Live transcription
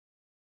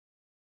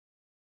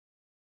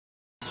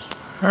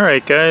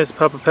Alright guys,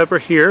 Papa Pepper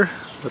here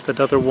with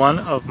another one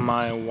of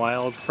my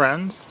wild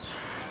friends.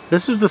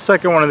 This is the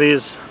second one of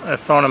these I've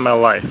found in my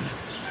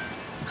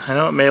life. I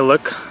know it may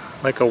look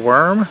like a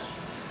worm,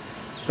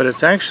 but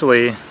it's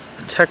actually a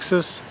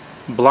Texas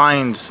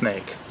blind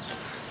snake.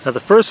 Now the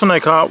first one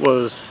I caught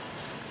was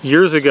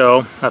years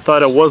ago. I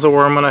thought it was a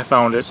worm when I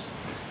found it,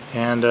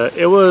 and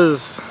it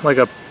was like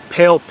a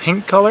pale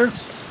pink color.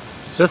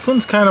 This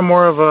one's kind of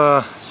more of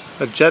a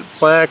jet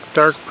black,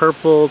 dark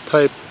purple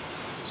type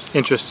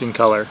interesting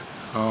color.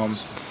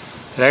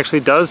 It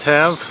actually does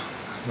have,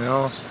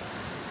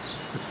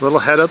 its little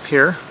head up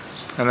here,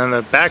 and then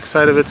the back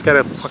side of it's got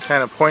a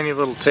kind of pointy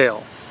little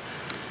tail.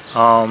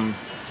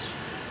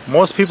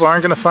 Most people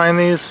aren't going to find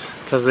these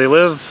because they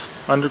live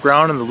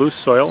underground in the loose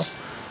soil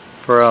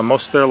for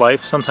most of their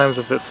life. Sometimes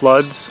if it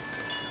floods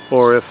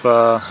or if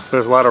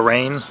there's a lot of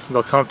rain,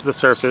 they'll come up to the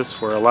surface,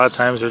 where a lot of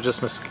times they're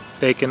just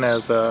mistaken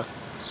as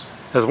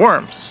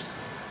worms.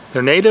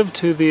 They're native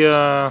to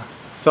the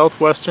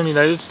southwestern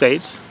United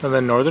States and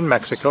then northern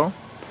Mexico.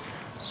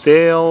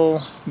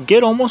 They'll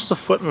get almost a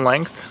foot in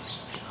length.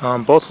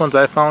 Both ones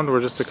I found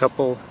were just a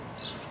couple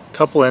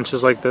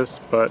inches like this,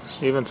 but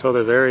even so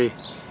they're very,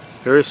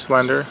 very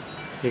slender.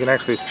 You can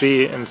actually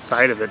see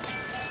inside of it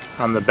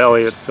on the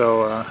belly. It's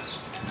so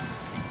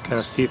kind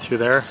of see through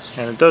there,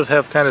 and it does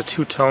have kind of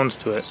two tones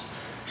to it,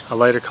 a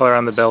lighter color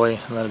on the belly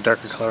and then a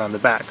darker color on the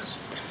back.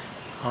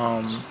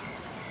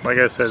 Like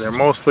I said, they're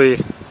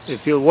mostly,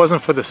 if it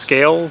wasn't for the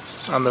scales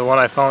on the one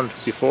I found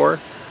before,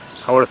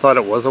 I would have thought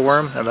it was a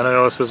worm. And then I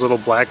noticed his little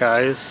black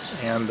eyes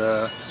and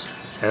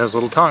his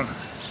little tongue.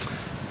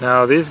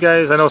 Now these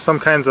guys, I know some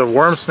kinds of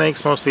worm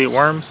snakes mostly eat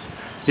worms.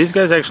 These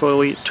guys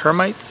actually eat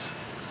termites,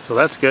 so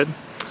that's good.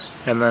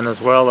 And then as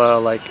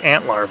well like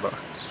ant larvae.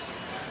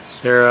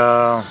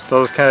 They're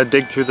those kind of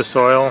dig through the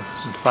soil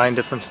and find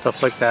different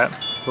stuff like that.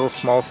 Little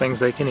small things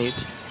they can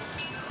eat.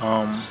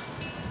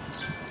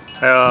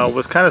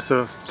 Was kind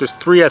of, there's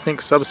three, I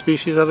think,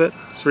 subspecies of it,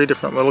 three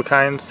different little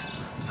kinds.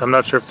 So I'm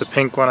not sure if the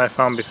pink one I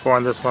found before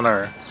and this one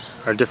are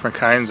different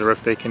kinds, or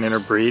if they can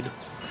interbreed.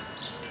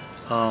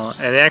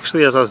 And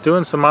actually, as I was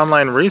doing some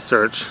online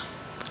research,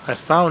 I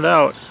found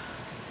out,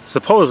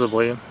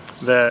 supposedly,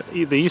 that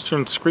the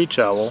eastern screech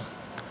owl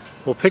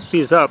will pick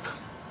these up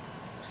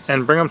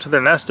and bring them to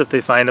their nest if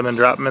they find them and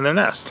drop them in their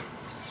nest.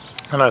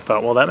 And I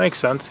thought, well, that makes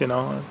sense,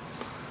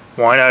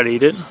 why not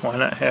eat it? Why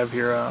not have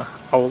your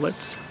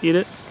owlets eat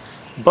it?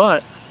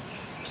 But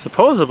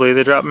supposedly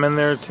they drop them in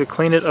there to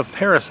clean it of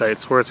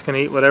parasites, where it's going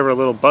to eat whatever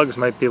little bugs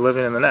might be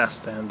living in the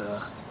nest. And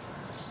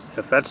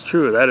if that's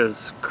true, that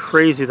is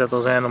crazy that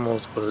those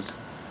animals would,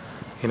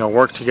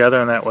 work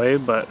together in that way.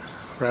 But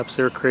perhaps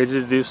they were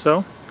created to do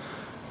so.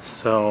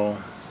 So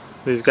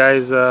these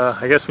guys,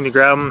 I guess when you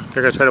grab them,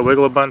 they're going to try to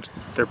wiggle a bunch.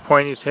 Their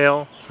pointy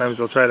tail, sometimes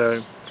they'll try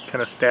to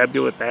kind of stab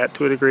you with that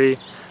to a degree.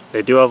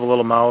 They do have a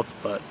little mouth,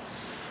 but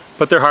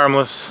they're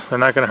harmless. They're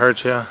not going to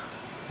hurt you.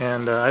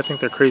 And I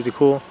think they're crazy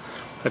cool.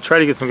 I try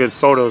to get some good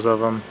photos of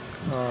them.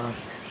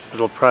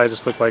 It'll probably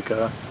just look like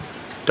a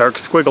dark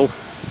squiggle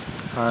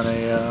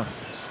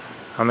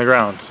on the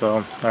ground.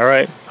 So, all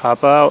right,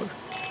 pop out.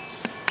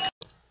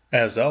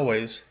 As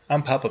always,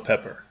 I'm Papa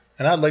Pepper,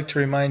 and I'd like to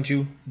remind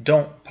you: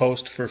 don't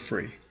post for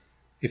free.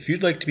 If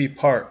you'd like to be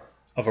part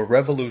of a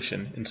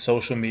revolution in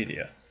social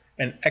media,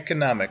 an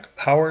economic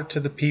power to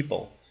the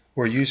people,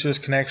 where users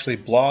can actually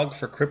blog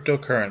for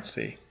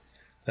cryptocurrency,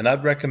 then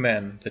I'd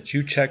recommend that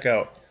you check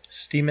out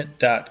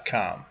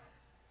steemit.com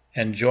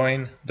and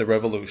join the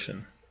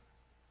revolution.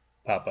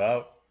 Papa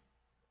out.